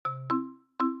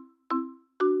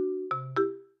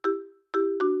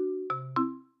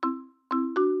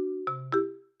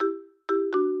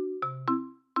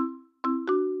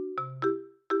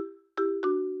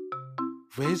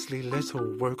Wesley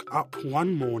Little woke up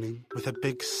one morning with a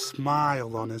big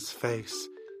smile on his face.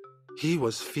 He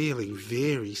was feeling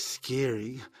very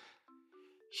scary.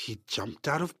 He jumped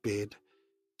out of bed,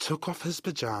 took off his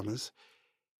pajamas,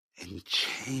 and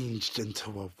changed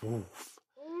into a wolf.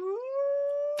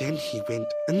 Then he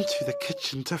went into the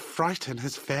kitchen to frighten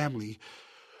his family.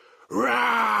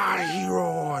 "Rah!" he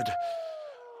roared.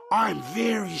 "I'm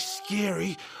very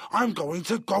scary. I'm going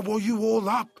to gobble you all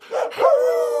up.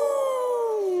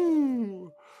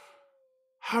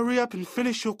 "Hurry up and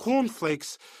finish your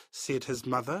cornflakes," said his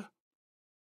mother.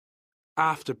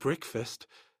 After breakfast,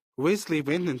 Wesley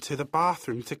went into the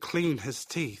bathroom to clean his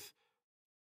teeth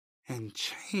and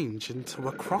change into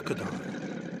a crocodile.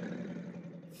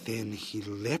 Then he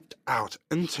leapt out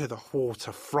into the hall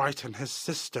to frighten his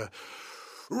sister.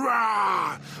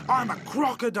 "Rah! I'm a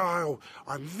crocodile.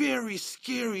 I'm very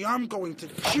scary. I'm going to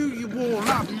chew you all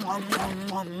up."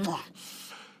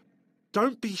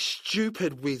 "Don't be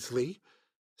stupid, Wesley,"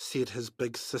 said his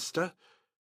big sister.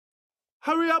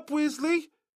 "Hurry up, Wesley,"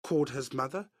 called his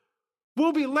mother.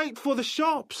 "We'll be late for the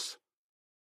shops."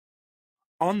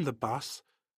 On the bus,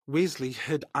 Wesley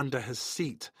hid under his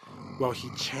seat while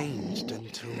he changed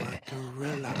into a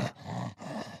gorilla.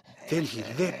 Then he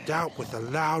leapt out with a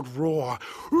loud roar.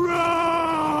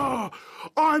 "Roar!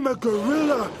 I'm a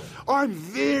gorilla! I'm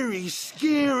very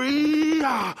scary!"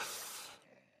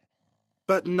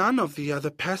 But none of the other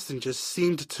passengers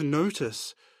seemed to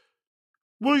notice.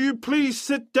 "Will you please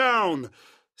sit down?"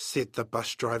 said the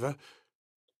bus driver.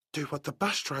 "Do what the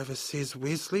bus driver says,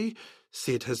 Wesley,"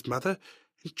 said his mother,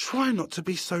 "and try not to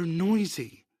be so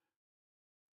noisy."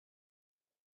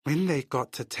 When they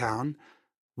got to town,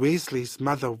 Wesley's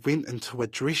mother went into a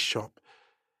dress shop.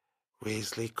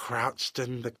 Wesley crouched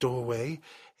in the doorway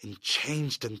and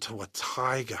changed into a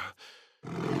tiger.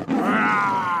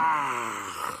 "Rah!"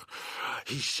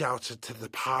 he shouted to the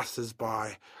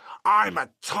passers-by. "I'm a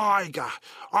tiger.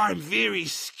 I'm very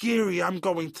scary. I'm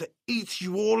going to eat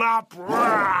you all up."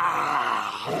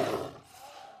 Rah!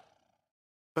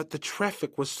 But the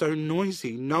traffic was so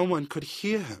noisy no one could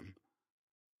hear him.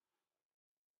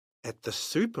 At the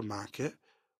supermarket,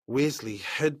 Wesley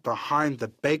hid behind the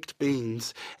baked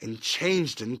beans and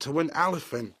changed into an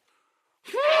elephant.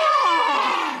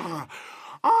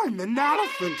 "I'm an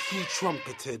elephant," he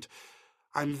trumpeted.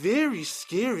 "I'm very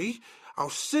scary. I'll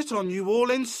sit on you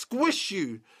all and squish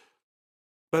you."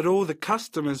 But all the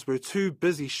customers were too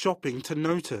busy shopping to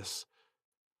notice.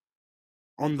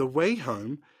 On the way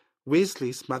home,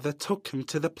 Wesley's mother took him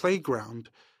to the playground.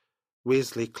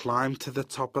 Wesley climbed to the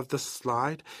top of the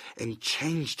slide and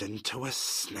changed into a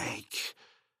snake.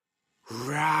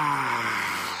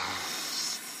 "Rah!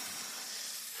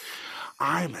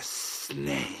 I'm a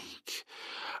snake.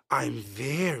 I'm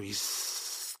very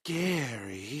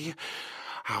scary.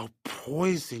 I'll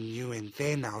poison you and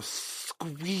then I'll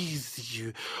squeeze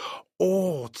you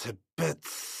all to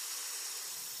bits."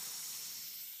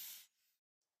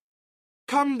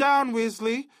 "Come down,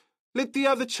 Wesley. Let the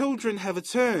other children have a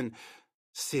turn,"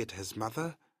 said his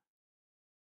mother.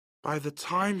 By the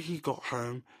time he got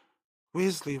home,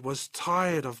 Wesley was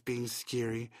tired of being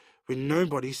scary when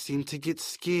nobody seemed to get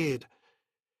scared.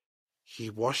 He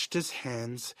washed his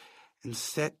hands and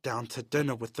sat down to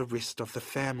dinner with the rest of the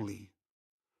family.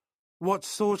 "What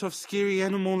sort of scary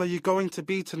animal are you going to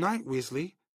be tonight,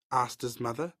 Wesley?" asked his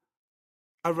mother.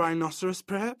 "A rhinoceros,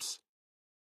 perhaps?"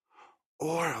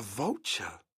 "Or a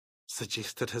vulture,"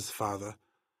 suggested his father.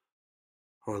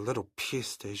 "Or a little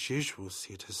pest, as usual,"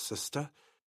 said his sister.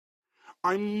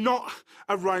 "I'm not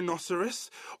a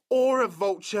rhinoceros, or a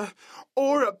vulture,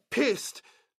 or a pest,"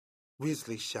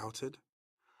 Wesley shouted.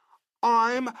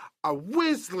 "I'm a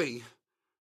Wesley."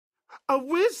 "A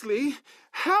Wesley?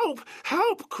 Help!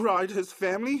 Help!" cried his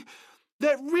family.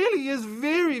 "That really is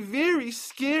very, very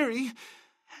scary."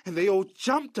 And they all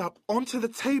jumped up onto the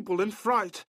table in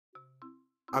fright.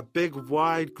 A big,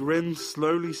 wide grin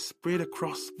slowly spread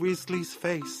across Wesley's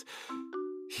face.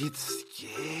 He'd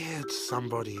scared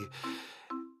somebody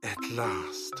at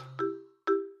last.